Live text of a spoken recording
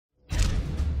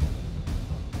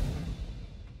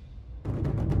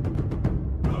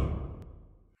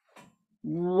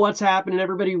What's happening,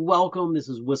 everybody? Welcome. This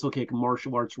is whistlekick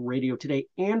Martial Arts Radio. Today,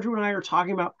 Andrew and I are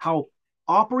talking about how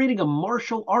operating a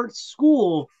martial arts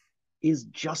school is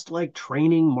just like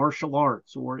training martial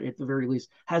arts, or at the very least,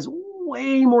 has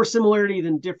way more similarity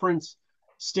than difference.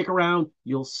 Stick around.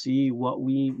 You'll see what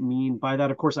we mean by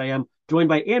that. Of course, I am joined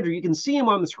by Andrew. You can see him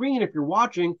on the screen if you're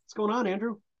watching. What's going on,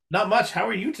 Andrew? Not much. How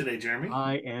are you today, Jeremy?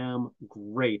 I am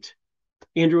great.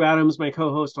 Andrew Adams, my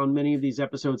co-host on many of these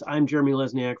episodes. I'm Jeremy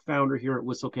Lesniak, founder here at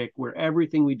Whistlekick, where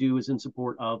everything we do is in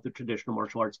support of the traditional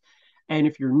martial arts. And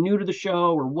if you're new to the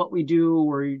show or what we do,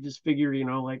 or you just figure,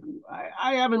 like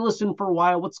I haven't listened for a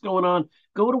while, what's going on?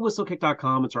 Go to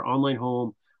whistlekick.com. It's our online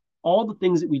home. All the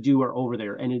things that we do are over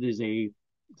there, and it is a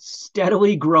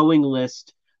steadily growing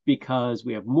list because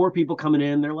we have more people coming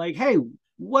in. They're like, hey,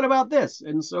 what about this?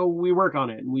 And so we work on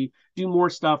it and we do more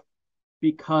stuff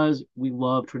because we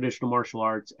love traditional martial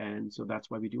arts. And so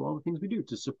that's why we do all the things we do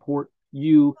to support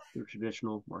you, the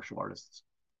traditional martial artists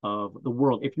of the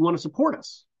world. If you want to support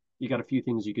us, you got a few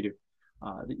things you could do.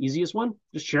 The easiest one,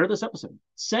 just share this episode.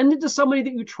 Send it to somebody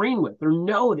that you train with or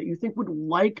know that you think would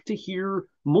like to hear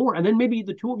more. And then maybe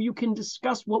the two of you can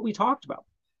discuss what we talked about.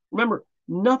 Remember,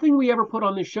 nothing we ever put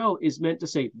on this show is meant to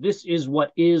say this is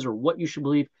what is or what you should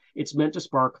believe. It's meant to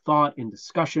spark thought and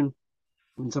discussion.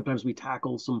 And sometimes we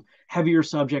tackle some heavier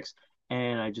subjects.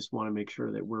 And I just want to make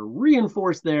sure that we're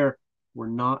reinforced there. We're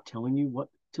not telling you what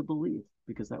to believe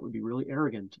because that would be really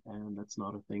arrogant. And that's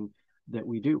not a thing that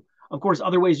we do. Of course,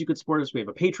 other ways you could support us. We have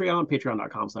a Patreon,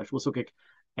 patreon.com/whistlekick.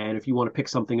 And if you want to pick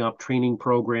something up, training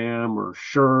program or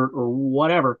shirt or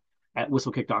whatever, at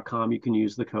whistlekick.com, you can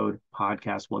use the code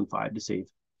podcast15 to save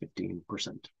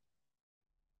 15%.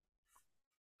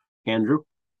 Andrew?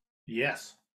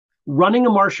 Yes. Running a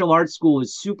martial arts school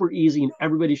is super easy and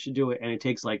everybody should do it. And it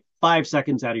takes like 5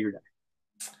 seconds out of your day.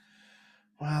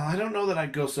 Well, I don't know that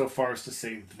I'd go so far as to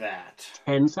say that.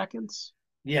 10 seconds.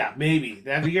 Yeah, maybe.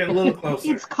 Have to get a little It's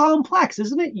closer. complex,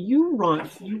 isn't it? You run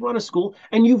a school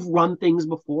and you've run things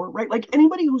before, right? Like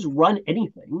anybody who's run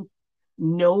anything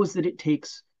knows that it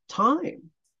takes time.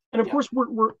 And of Yeah. course,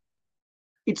 we're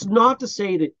it's not to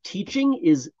say that teaching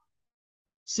is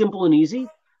simple and easy,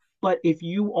 but if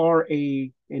you are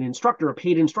an instructor, a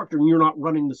paid instructor, and you're not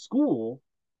running the school,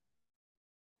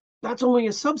 that's only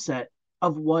a subset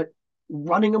of what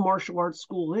running a martial arts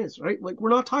school is, right? Like we're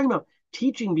not talking about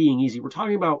teaching being easy. We're not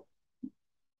talking about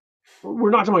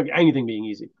anything being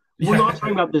easy. We're not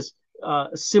talking Yeah. about this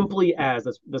simply as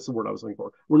that's the word I was looking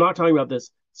for. We're not talking about this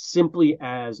simply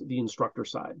as the instructor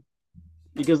side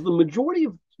because the majority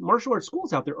of martial arts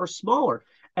schools out there are smaller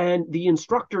and the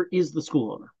instructor is the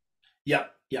school owner. Yeah.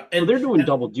 Yeah. So they're doing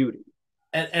double duty.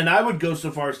 And I would go so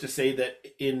far as to say that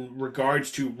in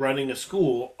regards to running a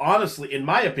school, honestly, in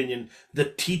my opinion, the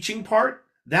teaching part,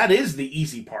 that is the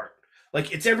easy part.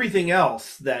 Like it's everything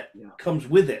else that Yeah. comes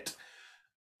with it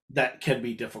that can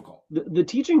be difficult. The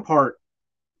teaching part,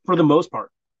 for the most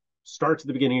part, starts at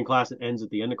the beginning of class and ends at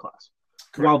the end of class.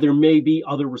 While Correct. there may be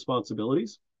other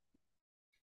responsibilities,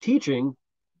 teaching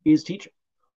is teaching.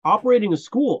 Operating a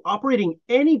school, operating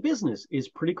any business is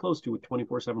pretty close to a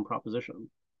 24/7 proposition.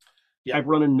 Yeah. I've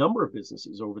run a number of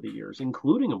businesses over the years,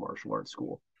 including a martial arts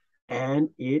school, and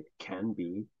it can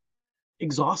be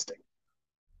exhausting.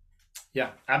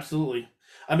 Yeah, absolutely.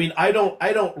 I mean, I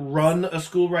don't run a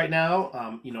school right now.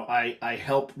 I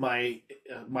help my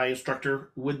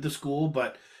instructor with the school,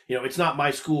 but it's not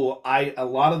my school. I A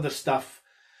lot of the stuff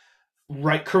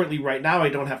currently right now I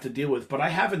don't have to deal with, but I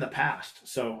have in the past.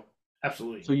 So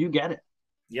absolutely, So you get it.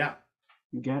 yeah,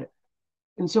 You get it.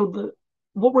 And so the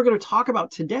what we're going to talk about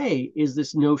today is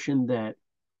this notion that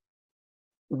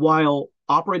while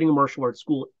operating a martial arts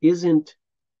school isn't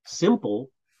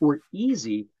simple or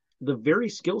easy, the very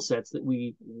skill sets that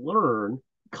we learn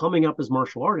coming up as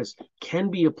martial artists can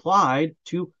be applied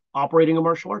to operating a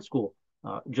martial arts school,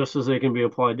 just as they can be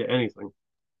applied to anything.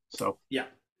 So, yeah,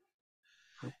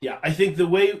 yeah. I think the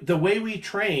way we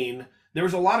train,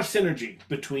 there's a lot of synergy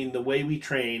between the way we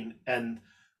train and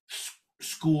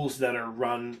schools that are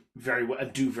run very well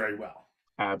and do very well.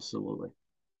 absolutely.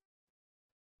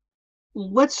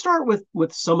 Let's start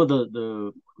with some of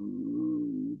the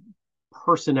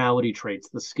personality traits,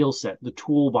 the skill set, the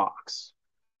toolbox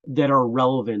that are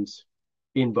relevant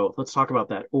in both. Let's talk about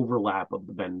that overlap of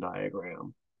the Venn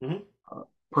diagram. Hmm. Uh,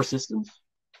 Persistence.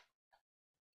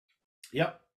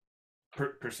 Yep,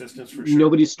 persistence for sure.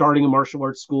 Nobody's starting a martial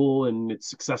arts school and it's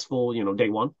successful, day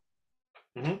one.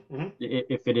 Hmm. Hmm.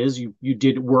 If it is, you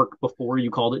did work before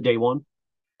you called it day one,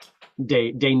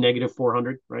 day negative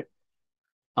 400, right?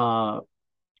 Uh,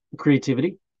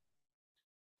 Creativity.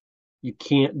 You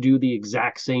can't do the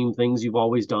exact same things you've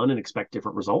always done and expect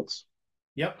different results.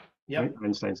 Yep. right? Yep.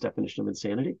 Einstein's definition of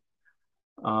insanity.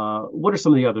 What are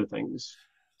some of the other things?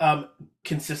 Um,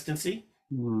 Consistency.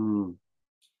 Hmm.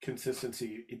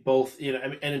 Consistency, both, I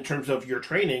mean, and in terms of your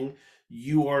training,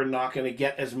 you are not going to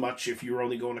get as much if you're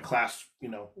only going to class,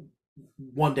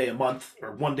 1 day a month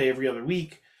or 1 day every other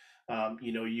week.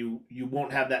 You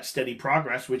won't have that steady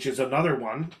progress, which is another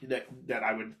one that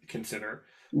I would consider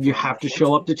You for a have to martial arts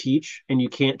show up school. to teach, and you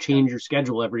can't Yep. change your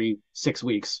schedule every 6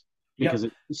 weeks because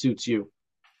Yep. it suits you.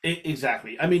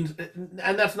 Exactly. I mean,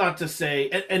 and that's not to say,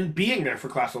 and being there for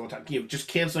class all the time, just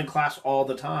canceling class all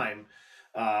the time.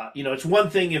 It's one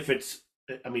thing if it's,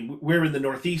 I mean, we're in the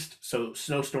Northeast, so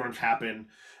snowstorms happen.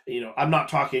 I'm not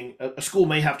talking, a school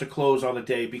may have to close on a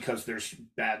day because there's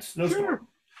bad Sure. snowstorm.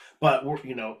 But,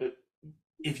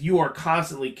 if you are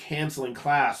constantly canceling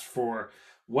class for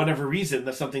whatever reason,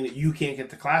 that's something that you can't get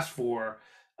to class for,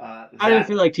 I didn't that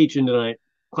feel like teaching tonight.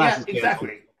 Class yeah, is canceled.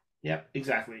 exactly. Yeah,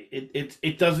 exactly.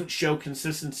 It doesn't show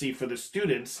consistency for the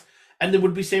students, and it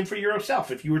would be same for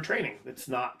yourself if you were training. It's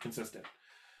not consistent.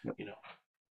 Yep. You know.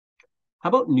 How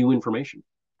about new information?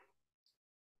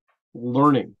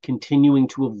 Learning, continuing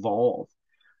to evolve.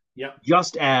 Yep.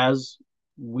 Just as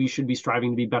we should be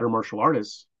striving to be better martial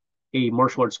artists, a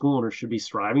martial arts school owner should be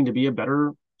striving to be a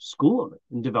better school owner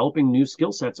and developing new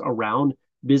skill sets around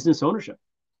business ownership.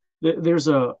 There's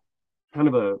a kind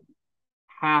of a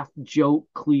half joke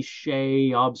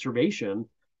cliche observation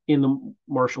in the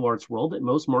martial arts world that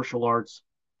most martial arts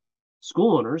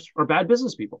school owners are bad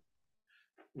business people.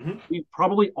 Hmm. We've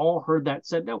probably all heard that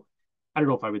said. No, I don't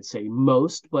know if I would say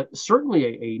most, but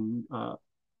certainly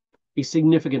a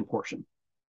significant portion.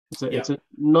 It's Yep. a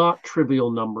not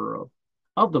trivial number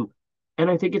of them, and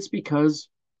I think it's because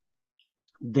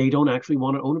they don't actually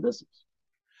want to own a business.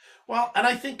 Well, and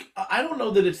I think I don't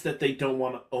know that it's that they don't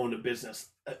want to own a business,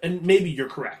 and maybe you're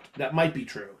correct. That might be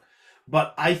true,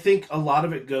 but I think a lot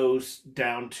of it goes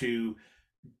down to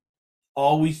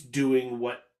always doing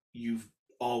what you've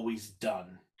always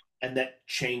done, and that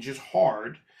change is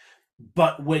hard.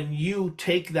 But when you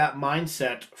take that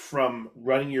mindset from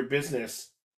running your business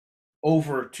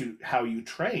over to how you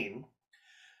train,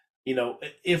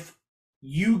 if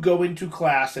you go into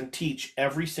class and teach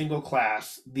every single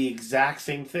class the exact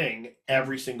same thing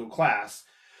every single class,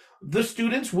 the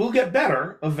students will get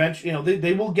better eventually.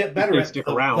 They will get If better they at stick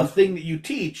the around, thing that you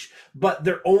teach, but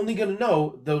they're only going to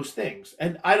know those things.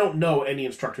 And I don't know any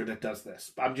instructor that does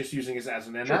this. I'm just using this as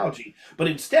an sure, analogy. But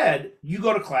instead, you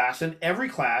go to class, and every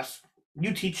class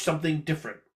you teach something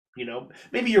different.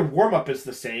 Maybe your warm up is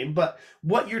the same, but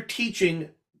what you're teaching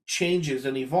changes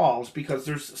and evolves because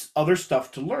there's other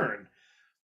stuff to learn.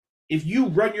 If you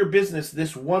run your business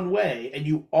this one way and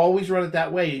you always run it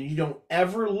that way and you don't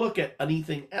ever look at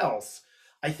anything else,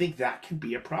 I think that can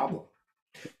be a problem.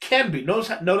 Can be.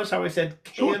 Notice how I said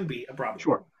sure, can be a problem.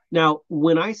 sure. Now,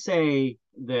 when I say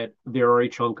that there are a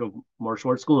chunk of martial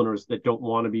arts school owners that don't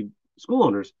want to be school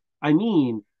owners, I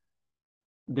mean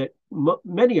that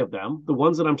many of them, the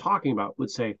ones that I'm talking about,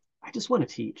 would say, I just want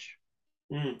to teach.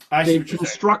 I see They've what you're saying.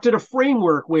 constructed a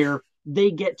framework where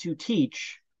they get to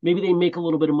teach. Maybe they make a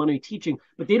little bit of money teaching,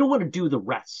 but they don't want to do the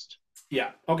rest. Yeah.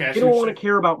 Okay, I They see what don't you're want saying. to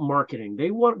care about marketing. They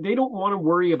don't want to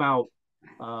worry about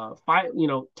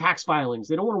tax filings.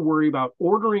 They don't want to worry about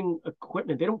ordering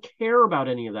equipment. They don't care about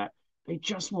any of that. They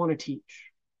just want to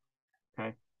teach.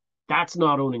 Okay. That's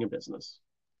not owning a business.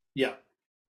 Yeah.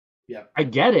 Yeah. I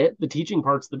get it. The teaching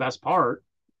part's the best part.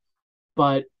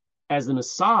 But as an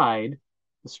aside,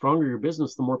 the stronger your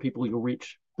business, the more people you'll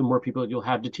reach, the more people you'll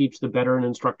have to teach, the better an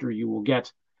instructor you will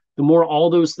get, the more all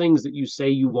those things that you say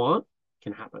you want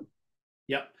can happen.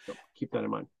 Yep. So keep that in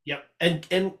mind. Yep.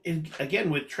 And again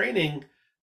with training,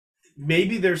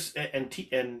 maybe there's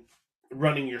and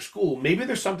running your school, maybe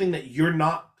there's something that you're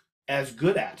not as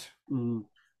good at, Mm,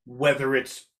 whether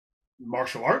it's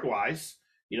martial art wise.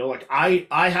 Like I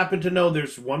happen to know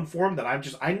there's one form that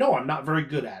I know I'm not very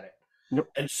good at it. yep.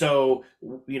 And so,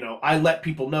 I let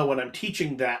people know when I'm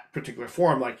teaching that particular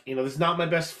form, like, this is not my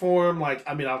best form. Like,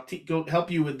 I mean, I'll go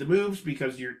help you with the moves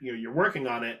because you're working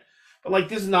on it. But like,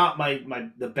 this is not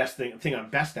the best thing I'm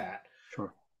best at.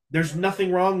 Sure. There's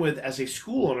nothing wrong with, as a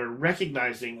school owner,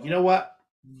 recognizing, what,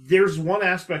 there's one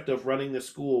aspect of running the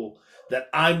school that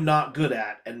I'm not good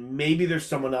at, and maybe there's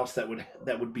someone else that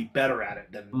would be better at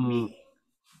it than Mm, me.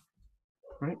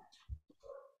 right.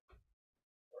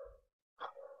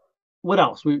 What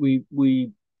else?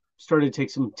 We started to take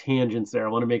some tangents there. I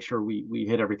want to make sure we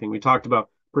hit everything. We talked about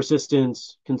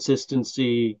persistence,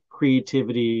 consistency,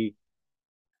 creativity.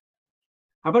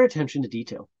 How about attention to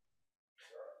detail?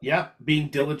 Yeah, being I,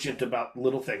 diligent about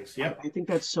little things. I Yep. I think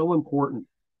that's so important.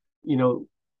 You know,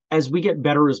 as we get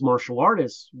better as martial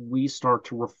artists, we start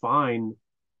to refine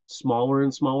smaller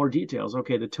and smaller details.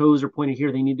 Okay, the toes are pointed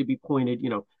here. They need to be pointed,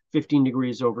 15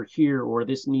 degrees over here, or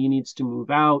this knee needs to move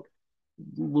out.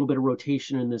 A little bit of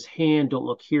rotation in this hand. Don't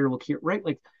look here, look here, right?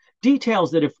 Like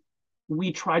details that if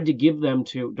we tried to give them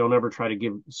to, don't ever try to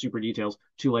give super details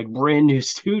to like brand new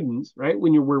students, right?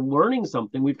 We're learning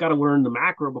something, we've got to learn the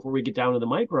macro before we get down to the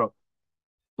micro.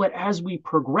 But as we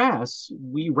progress,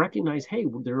 we recognize, hey,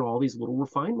 there are all these little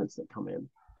refinements that come in.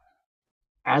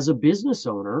 As a business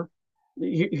owner,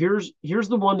 here's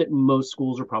the one that most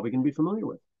schools are probably going to be familiar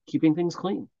with: keeping things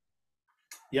clean.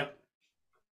 Yep.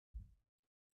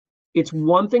 It's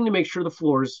one thing to make sure the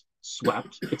floor's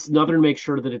swept. It's another to make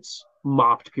sure that it's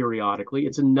mopped periodically.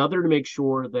 It's another to make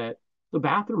sure that the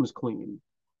bathroom's clean,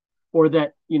 or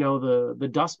that the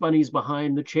dust bunnies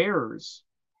behind the chairs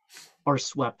are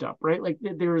swept up, right? Like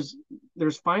there's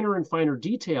finer and finer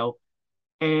detail.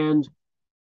 And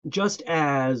just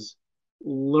as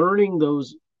learning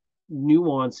those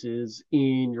nuances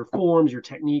in your forms, your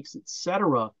techniques,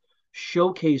 etc.,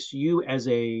 showcase you as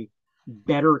a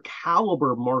better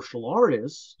caliber martial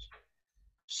artist,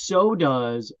 so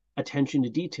does attention to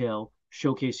detail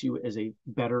showcase you as a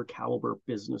better caliber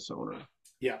business owner.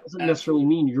 Yeah, It doesn't necessarily absolutely.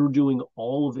 mean you're doing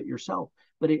all of it yourself,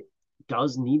 but it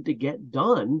does need to get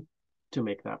done to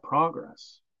make that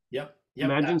progress. Yep. Yep.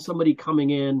 Imagine somebody coming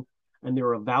in and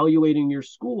they're evaluating your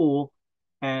school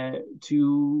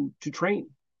to train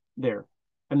there,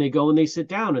 and they go and they sit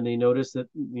down and they notice that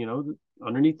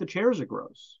underneath the chairs are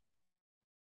gross,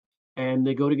 and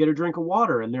they go to get a drink of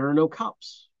water and there are no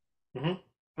cups, Mm-hmm.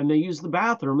 and they use the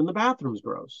bathroom and the bathroom's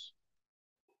gross.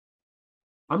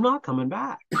 I'm not coming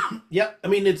back. Yeah, I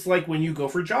mean, it's like when you go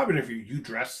for a job interview,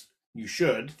 you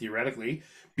should theoretically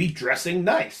be dressing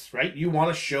nice, right? You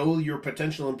want to show your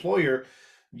potential employer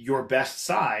your best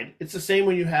side. It's the same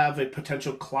when you have a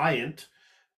potential client,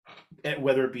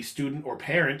 whether it be student or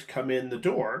parent, come in the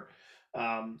door.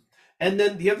 Um, and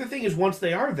then the other thing is, once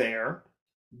they are there,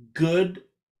 good,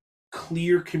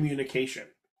 clear communication,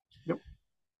 Yep.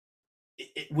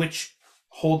 which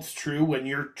holds true when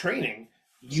you're training.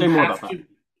 You Say more about have that. to.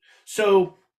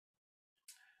 So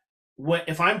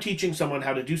if I'm teaching someone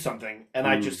how to do something and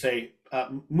I just say,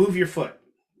 move your foot.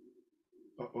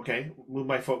 Okay, move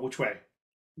my foot which way?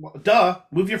 Well, duh,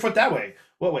 move your foot that way.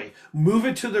 What way? Move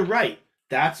it to the right.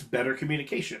 That's better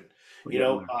communication. We're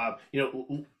getting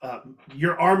there.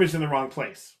 Your arm is in the wrong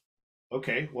place.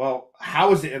 Okay, well,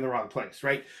 how is it in the wrong place,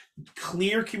 right?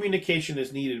 Clear communication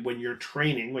is needed when you're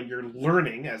training, when you're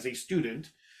learning as a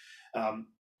student. Um,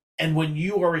 and when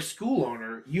you are a school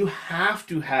owner, you have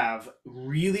to have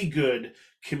really good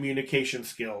communication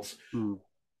skills, Mm.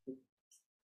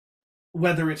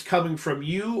 whether it's coming from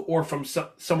you or from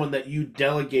someone that you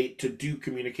delegate to do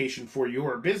communication for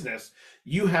your business.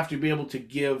 You have to be able to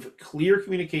give clear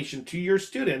communication to your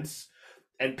students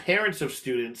and parents of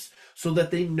students so that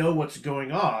they know what's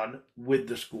going on with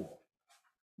the school.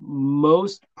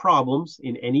 Most problems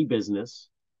in any business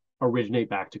originate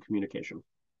back to communication.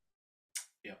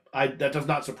 Yeah, that does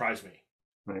not surprise me.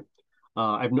 Right.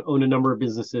 I've owned a number of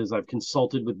businesses. I've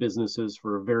consulted with businesses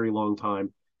for a very long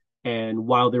time. And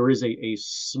while there is a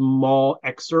small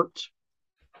excerpt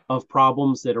of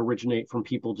problems that originate from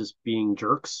people just being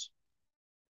jerks,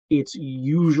 it's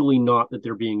usually not that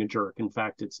they're being a jerk. In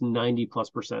fact, it's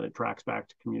 90+% it tracks back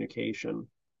to communication.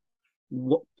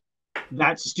 What,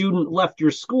 that student left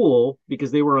your school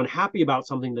because they were unhappy about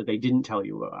something that they didn't tell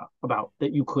you about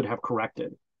that you could have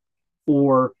corrected,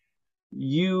 or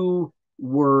you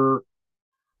were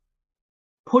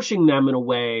pushing them in a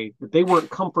way that they weren't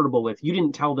comfortable with. You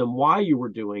didn't tell them why you were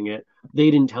doing it.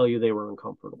 They didn't tell you they were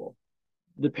uncomfortable.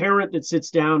 The parent that sits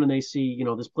down and they see,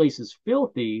 this place is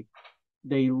filthy,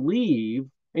 they leave,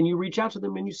 and you reach out to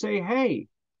them and you say, hey,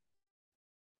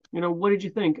 what did you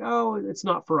think? Oh, it's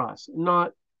not for us.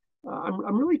 Not,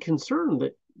 I'm really concerned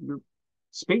that your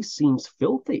space seems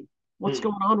filthy. What's Hmm.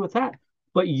 going on with that?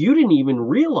 But you didn't even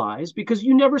realize because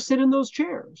you never sit in those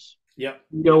chairs. Yep.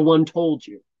 No Yep. one told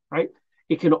you, right?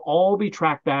 It can all be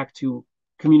tracked back to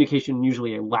communication,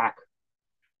 usually a lack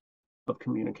of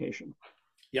communication.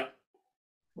 Yep.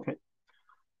 Okay.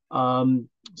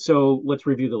 So let's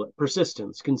review the list: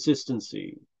 persistence,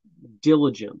 consistency,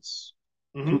 diligence,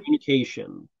 Hmm.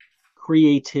 communication,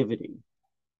 creativity.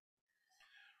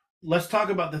 Let's talk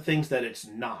about the things that it's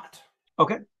not.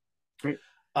 Okay, great.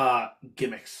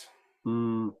 Gimmicks,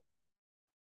 Mm.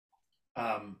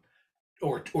 um,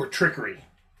 or trickery.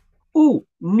 Ooh,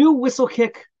 new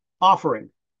whistlekick offering.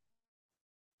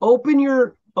 Open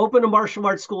a martial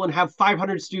arts school and have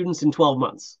 500 students in 12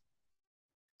 months.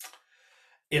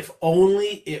 If only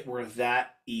it were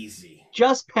that easy.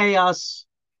 Just pay us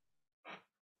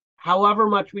however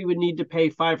much we would need to pay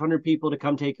 500 people to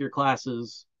come take your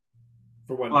classes,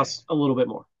 For one day. plus a little bit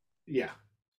more. Yeah.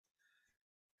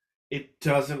 It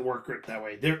doesn't work that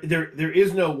way. There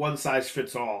is no one size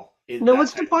fits all in Now that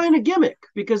let's type of. define a gimmick,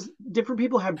 because different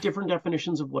people have different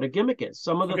definitions of what a gimmick is.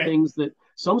 Some of the Okay. things that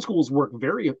some schools work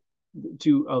very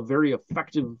to a very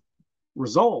effective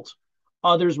result,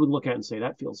 others would look at and say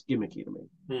that feels gimmicky to me.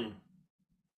 Hmm.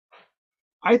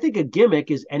 I think a gimmick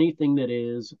is anything that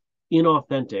is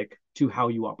inauthentic to how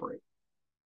you operate.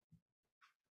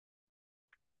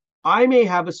 I may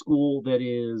have a school that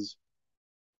is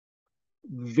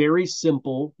very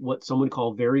simple, what some would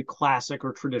call very classic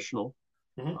or traditional.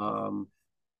 Hmm. Um,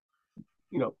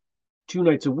 you know, 2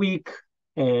 nights a week,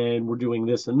 and we're doing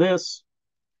this and this,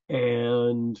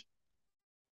 and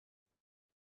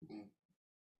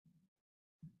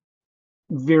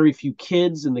very few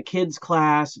kids in the kids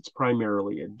class. It's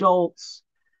primarily adults,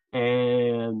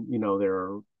 and there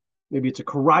are maybe it's a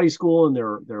karate school, and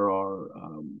there are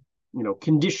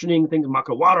conditioning things,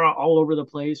 makawara all over the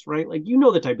place, right? Like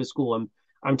the type of school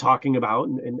I'm talking about,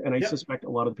 and I Yep. suspect a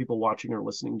lot of the people watching or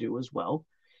listening do as well.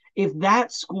 If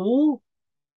that school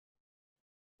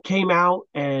came out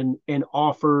and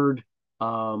offered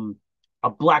a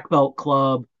black belt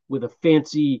club with a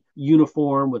fancy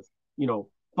uniform with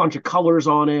bunch of colors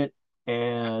on it,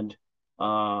 and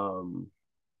um,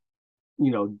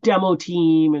 demo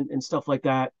team and stuff like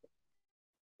that,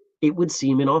 it would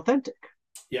seem inauthentic.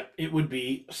 Yep. It would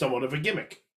be somewhat of a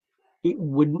gimmick. It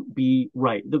wouldn't be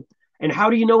right. And how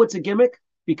do you know it's a gimmick?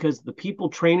 Because the people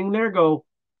training there go,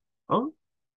 "Oh,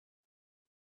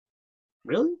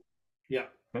 really?" Yeah.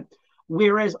 Okay.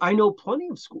 Whereas I know plenty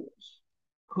of schools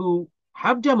who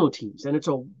have demo teams, and it's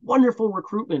a wonderful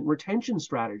recruitment retention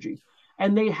strategy.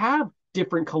 And they have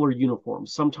different color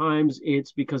uniforms. Sometimes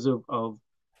it's because of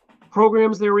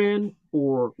programs they're in,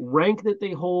 or rank that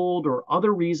they hold, or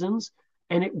other reasons.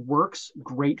 And it works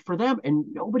great for them. And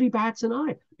nobody bats an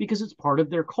eye because it's part of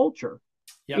their culture.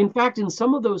 In Yep. fact, in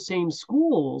some of those same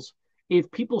schools,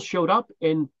 if people showed up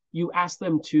and you asked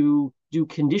them to do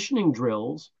conditioning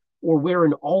drills or wear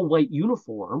an all white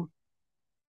uniform,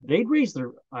 they'd raise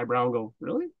their eyebrow and go,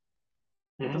 "Really?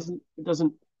 That Hmm.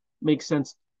 doesn't make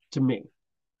sense to me."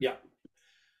 Yeah.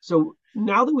 So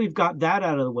now that we've got that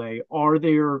out of the way, are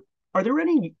there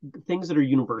any things that are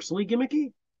universally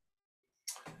gimmicky?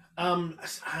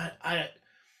 I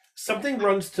something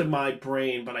runs to my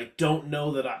brain, but I don't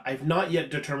know that I've not yet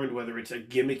determined whether it's a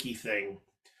gimmicky thing.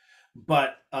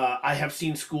 But I have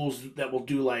seen schools that will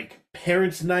do like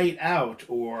parents' night out,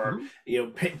 or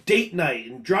Mm-hmm. date night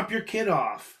and drop your kid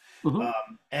off. Mm-hmm.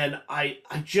 And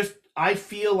I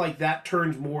feel like that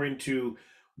turns more into,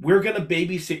 we're gonna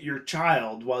babysit your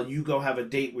child while you go have a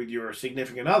date with your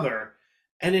significant other,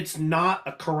 and it's not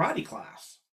a karate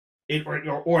class,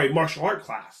 or a martial art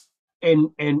class. And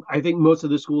I think most of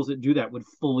the schools that do that would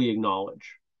fully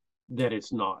acknowledge that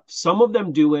it's not. Some of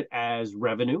them do it as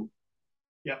revenue,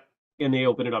 Yep. and they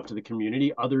open it up to the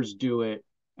community. Others do it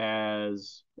and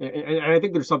I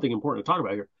think there's something important to talk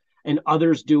about here. And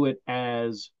others do it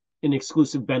as an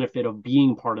exclusive benefit of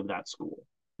being part of that school.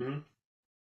 Hmm.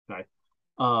 Okay.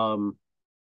 Um,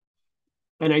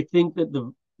 and I think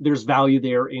that there's value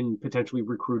there in potentially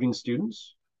recruiting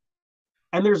students.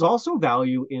 And there's also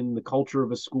value in the culture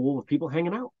of a school of people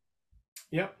hanging out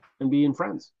Yep. and being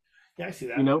friends. Yeah, I see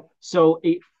that. So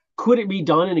could it be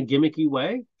done in a gimmicky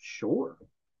way? Sure.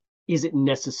 Is it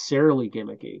necessarily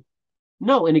gimmicky?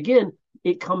 No. And again,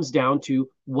 it comes down to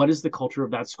what is the culture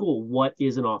of that school? What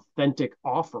is an authentic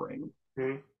offering?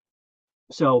 Hmm.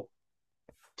 So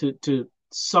to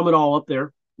sum it all up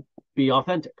there, be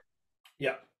authentic.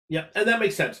 Yeah, yeah, and that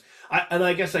makes sense.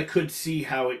 I guess I could see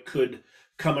how it could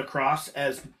come across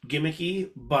as gimmicky,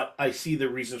 but I see the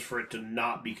reasons for it to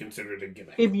not be considered a If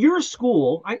gimmick. your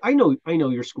school, I know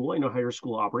your school, I know how your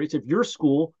school operates. If your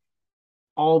school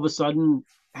all of a sudden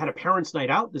had a parents' night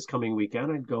out this coming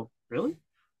weekend, I'd go, really?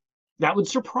 That would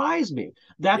surprise me.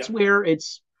 That's Yeah, where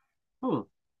it's, hmm,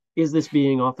 is this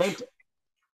being authentic?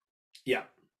 yeah,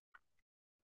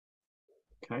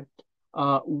 Okay.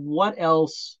 What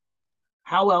else?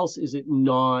 How else is it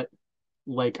not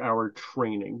like our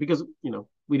training? Because,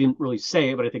 we didn't really say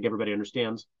it, but I think everybody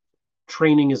understands.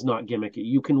 Training is not gimmicky.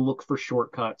 You can look for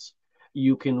shortcuts.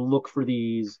 You can look for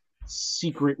these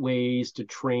secret ways to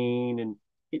train, and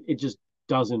it just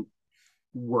doesn't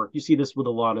work. You see this with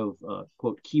a lot of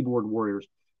quote keyboard warriors.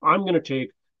 I'm going to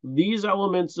take these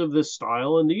elements of this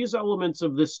style and these elements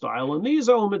of this style and these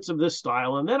elements of this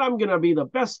style, and then I'm going to be the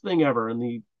best thing ever. And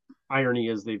the irony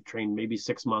is they've trained maybe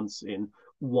 6 months in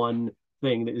one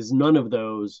thing that is none of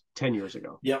those 10 years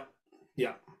ago. Yep.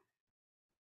 Yep.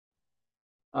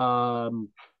 Um,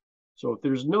 so if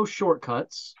there's no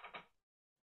shortcuts,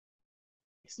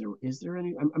 is there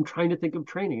any? I'm trying to think of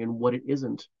training and what it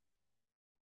isn't.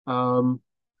 Um,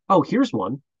 oh, here's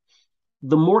one.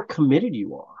 The more committed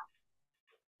you are,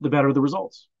 the better the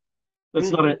results.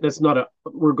 Mm-hmm. That's not a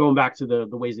we're going back to the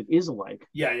ways it is alike.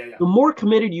 Yeah. Yeah. Yeah. The more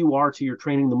committed you are to your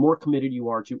training, the more committed you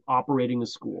are to operating a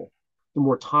school. The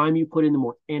more time you put in, the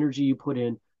more energy you put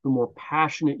in, the more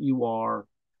passionate you are,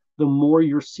 the more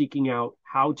you're seeking out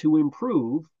how to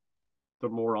improve, the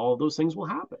more all of those things will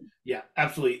happen. Yeah.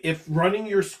 Absolutely. If running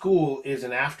your school is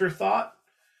an afterthought,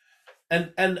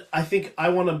 and I think I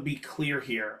want to be clear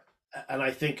here, and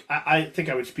I think I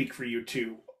would speak for you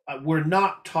too. We're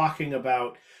not talking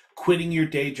about quitting your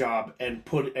day job and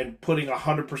putting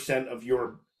 100% of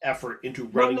your effort into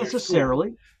Not running your school.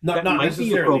 necessarily. That Not might be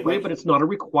necessarily. appropriate, Like, but it's not a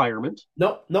requirement.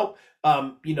 no, no.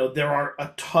 There are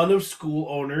a ton of school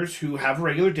owners who have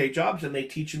regular day jobs and they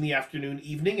teach in the afternoon,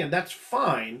 evening, and that's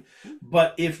fine.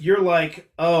 But if you're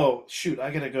like, oh shoot,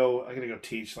 I gotta go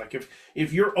teach. Like,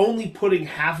 if you're only putting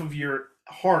half of your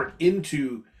heart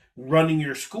into running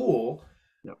your school,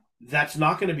 No. that's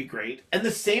not going to be great. And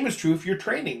the same is true if you're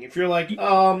training. If you're like,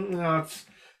 no, it's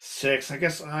 6. I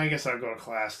guess I'll go to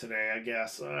class today. I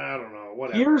guess I don't know.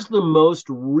 Here's Whatever. the most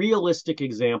realistic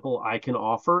example I can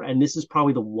offer, and this is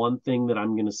probably the one thing that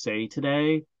I'm going to say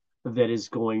today that is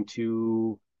going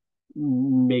to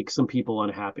make some people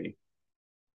unhappy.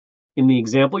 In the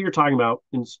example you're talking about,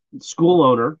 in school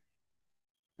owner,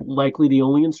 likely the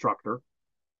only instructor,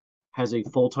 has a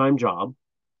full-time job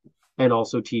and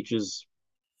also teaches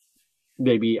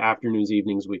maybe afternoons,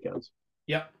 evenings, weekends.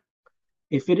 Yep.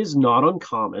 If it is not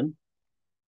uncommon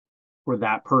for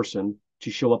that person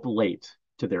to show up late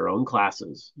to their own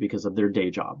classes because of their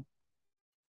day job,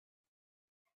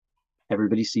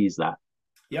 everybody sees that.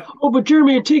 Yep. Oh, but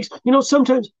Jeremy, it takes,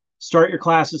 sometimes start your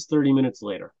classes 30 minutes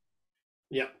later,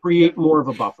 Yep. create Yep. more of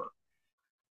a buffer.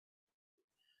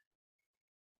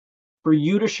 For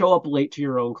you to show up late to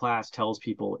your own class tells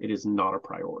people it is not a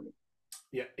priority.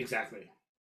 Yeah. Exactly.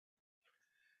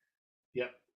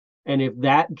 Yep. And if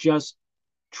that just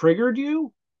triggered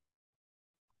you,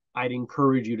 I'd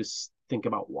encourage you to think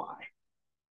about why.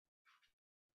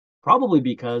 Probably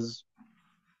because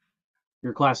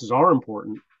your classes are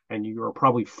important and you are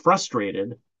probably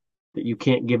frustrated that you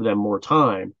can't give them more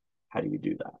time. How do you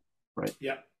do that? Right.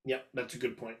 Yep. Yep. That's a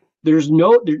good point.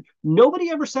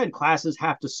 Nobody ever said classes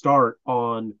have to start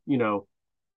on,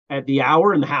 at the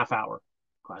hour and the half hour.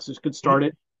 Classes could start Mhm.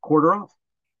 at quarter off,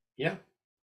 Yeah.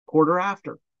 quarter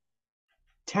after,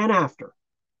 10 after.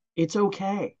 It's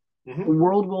okay. The Hmm.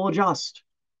 world will adjust.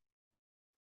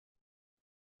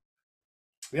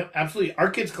 Yep. Absolutely.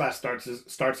 Our kids' class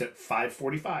starts at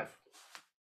 5:45.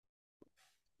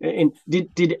 And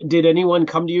did anyone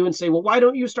come to you and say, well, why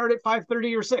don't you start at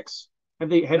 5:30 or 6? Have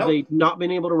they Nope. not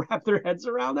been able to wrap their heads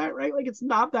around that, right? Like it's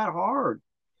not that hard.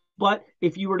 But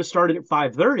if you were to start it at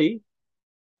 5:30, it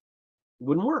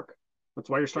wouldn't work. That's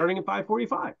why you're Yep. starting at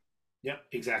 5:45. Yep.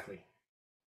 Exactly.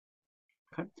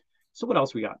 Okay. So what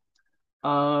else we got?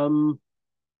 Um,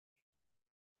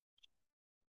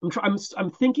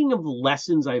 I'm thinking of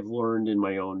lessons I've learned in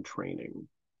my own training.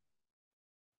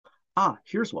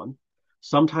 Here's one.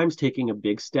 Sometimes taking a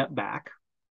big step back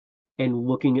and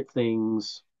looking at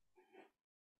things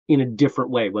in a different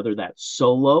way, whether that's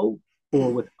solo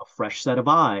or with a fresh set of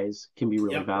eyes, can be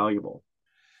really Yep. valuable.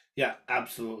 Yeah.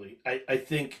 Absolutely. I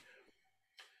think,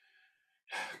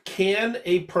 can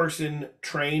a person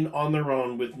train on their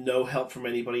own with no help from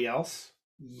anybody else?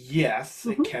 Yes,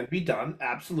 it Mm-hmm. can be done.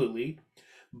 Absolutely.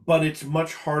 But it's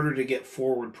much harder to get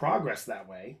forward progress that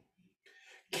way.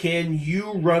 Can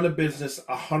you run a business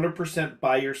 100%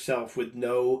 by yourself with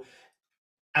no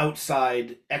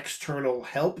outside external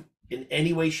help in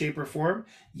any way, shape, or form?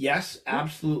 Yes, Yep.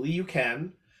 absolutely you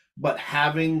can. But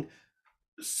having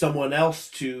someone else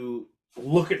to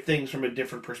look at things from a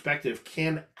different perspective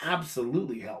can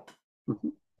absolutely help. Mm-hmm.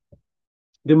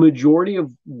 The majority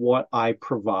of what I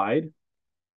provide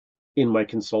in my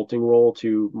consulting role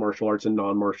to martial arts and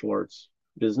non-martial arts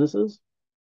businesses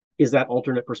is that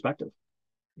alternate perspective.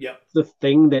 Yep. The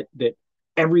thing that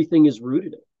everything is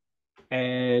rooted in.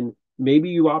 And maybe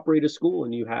you operate a school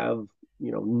and you have,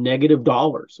 negative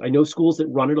dollars. I know schools that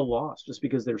run at a loss just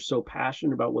because they're so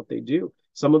passionate about what they do.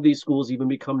 Some of these schools even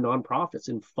become nonprofits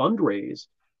and fundraise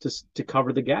to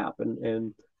cover the gap.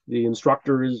 And the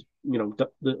instructor is,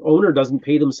 the owner doesn't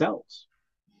pay themselves.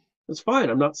 That's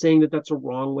fine. I'm not saying that that's a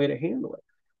wrong way to handle it,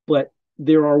 but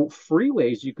there are free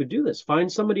ways you could do this.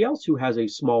 Find somebody else who has a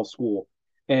small school,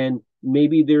 and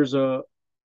maybe there's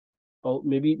Oh,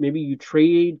 maybe you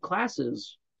trade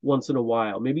classes once in a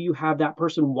while. Maybe you have that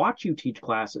person watch you teach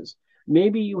classes.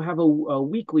 Maybe you have a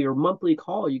weekly or monthly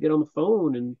call. You get on the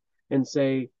phone and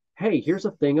say, "Hey, here's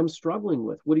a thing I'm struggling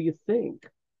with. What do you think?"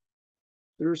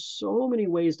 There's so many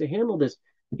ways to handle this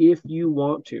if you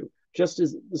want to. Just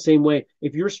as the same way,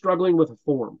 if you're struggling with a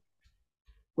form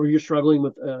or you're struggling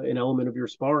with an element of your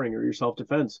sparring or your self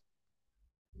defense,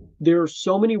 there are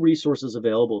so many resources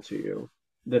available to you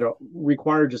that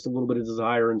require just a little bit of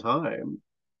desire and time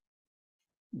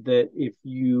that if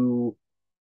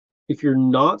you're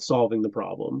not solving the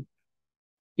problem,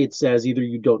 it says either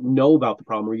you don't know about the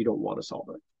problem or you don't want to solve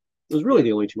it. Those are really Yeah,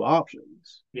 the only two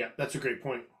options. yeah, that's a great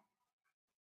point.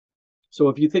 So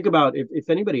if you think about if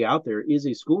anybody out there is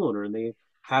a school owner and they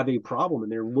have a problem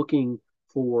and they're looking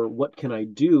for what can I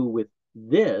do with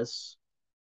this,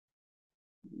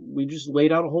 we just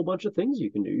laid out a whole bunch of things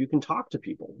you can do. You can talk to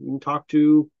people. You can talk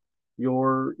to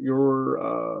your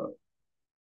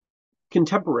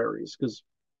contemporaries because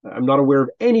I'm not aware of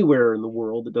anywhere in the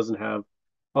world that doesn't have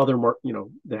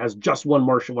that has just one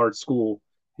martial arts school.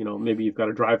 Maybe you've got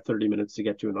to drive 30 minutes to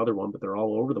get to another one, but they're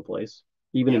all over the place.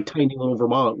 Even in Yeah, tiny little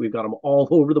Vermont, we've got them all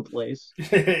over the place,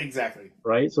 exactly.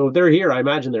 right? So if they're here, I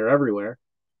imagine they're everywhere.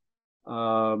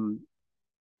 Um,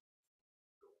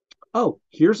 oh,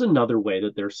 here's another way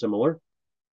that they're similar.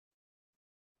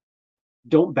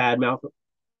 Don't badmouth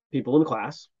people in the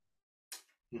class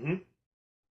Hmm.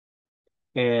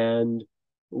 and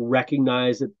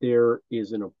recognize that there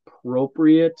is an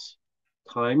appropriate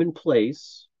time and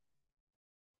place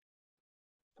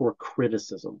for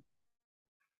criticism.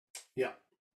 Yeah.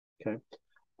 Okay.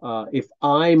 If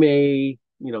I'm a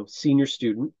senior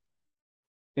student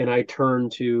and I turn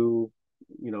to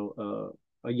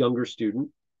a younger student,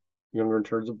 younger in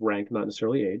terms of rank, not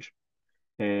necessarily age,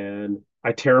 and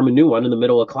I tear them a new one in the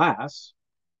middle of class,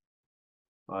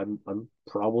 I'm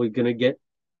probably going to get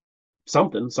some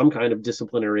kind of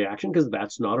disciplinary action because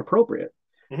that's not appropriate.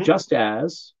 Hmm. Just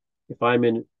as if I'm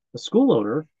in a school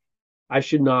owner, I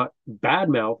should not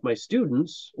badmouth my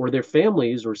students or their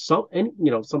families or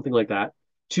something like that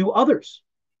to others.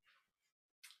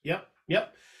 Yep.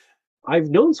 Yep. I've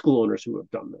known school owners who have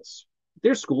done this.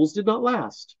 Their schools did not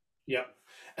last. Yep.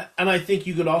 And I think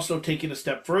you could also take it a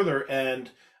step further and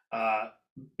uh,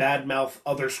 badmouth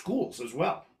other schools as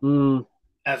well Mm,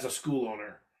 as a school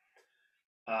owner,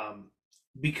 um,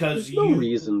 because there's no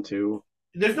reason to.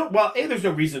 there's no well, there's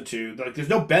no reason to like there's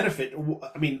no benefit.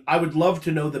 I mean, I would love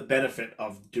to know the benefit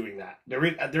of doing that. There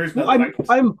is Well, none that I I'm can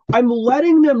see. I'm I'm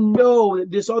letting them know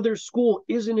that this other school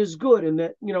isn't as good, and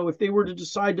that if they were to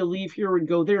decide to leave here and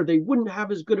go there, they wouldn't have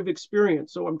as good of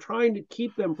experience. So I'm trying to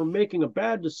keep them from making a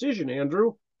bad decision,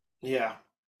 Andrew. Yeah,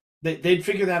 they'd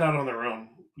figure that out on their own.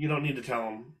 You don't need to tell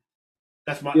them.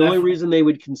 The only That's reason they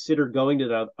would consider going to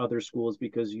that other school is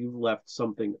because you've left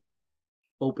something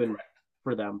open correct.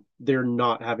 for them. They're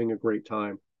not having a great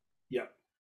time. Yeah,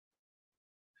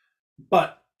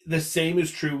 but the same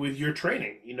is true with your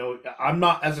training. I'm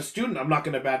not as a student. I'm not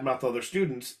going to badmouth other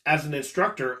students. As an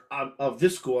instructor of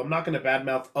this school, I'm not going to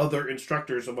badmouth other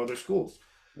instructors of other schools.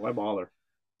 Why bother?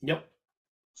 Yep.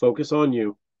 Focus on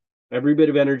you. Every bit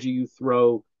of energy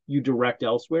you direct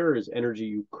elsewhere is energy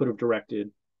you could have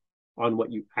directed on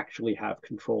what you actually have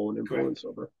control and Correct. influence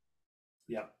over.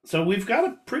 Yeah. So we've got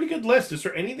a pretty good list. Is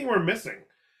there anything we're missing?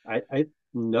 I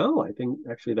no, I think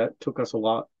actually that took us a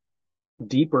lot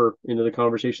deeper into the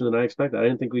conversation than I expected. I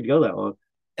didn't think we'd go that long.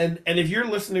 And if you're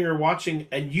listening or watching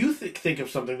and you think of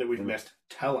something that we've Yeah. missed,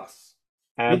 tell us.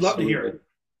 We'd love to hear Absolutely.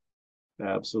 it.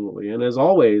 Absolutely. And as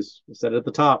always, I said at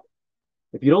the top,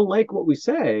 if you don't like what we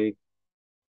say,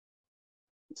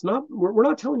 we're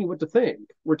not telling you what to think.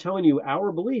 We're telling you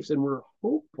our beliefs and we're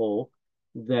hopeful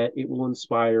that it will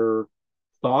inspire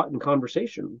thought and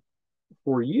conversation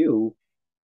for you.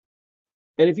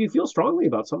 And if you feel strongly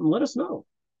about something, let us know.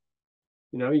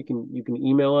 You can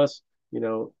email us,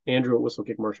 Andrew at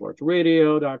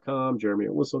whistlekickmartialartsradio.com, Jeremy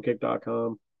at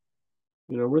whistlekick.com.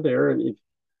 We're there. If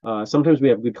sometimes we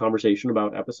have good conversation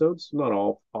about episodes,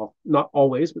 not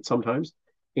always, but sometimes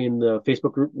in the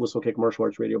Facebook group Whistlekick Martial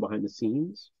Arts Radio behind the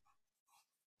scenes.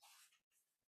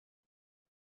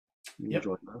 You can Yep.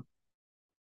 join that.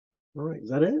 All right, is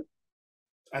that it?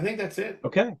 I think that's it.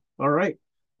 Okay, all right.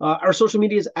 Our social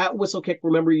media is at Whistlekick.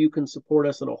 Remember, you can support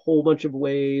us in a whole bunch of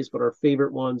ways, but our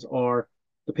favorite ones are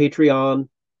the Patreon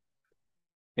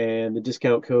and the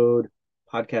discount code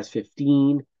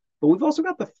podcast15. But we've also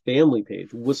got the family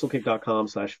page,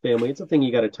 whistlekick.com/family. It's a thing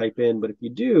you got to type in, but if you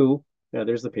do, yeah,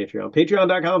 there's the Patreon,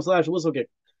 patreon.com/whistlekick.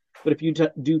 But if you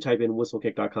do type in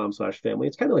whistlekick.com/family,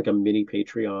 it's kind of like a mini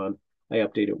Patreon. I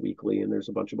update it weekly, and there's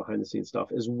a bunch of behind the scenes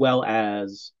stuff, as well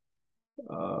as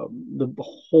the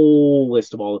whole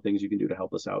list of all the things you can do to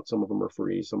help us out. Some of them are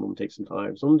free, some of them take some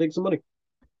time, some of them take some money,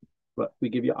 but we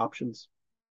give you options.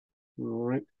 All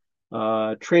right.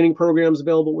 Training programs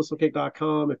available at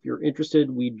whistlekick.com. If you're interested,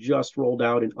 we just rolled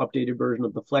out an updated version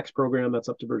of the Flex program. That's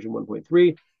up to version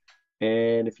 1.3.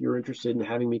 And if you're interested in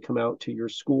having me come out to your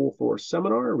school for a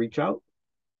seminar, reach out.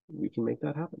 We can make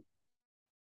that happen.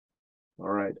 All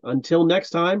right. Until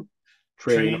next time,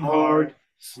 train Train hard, hard,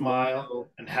 smile,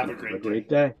 smile, and and have a have a great day. great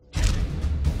day.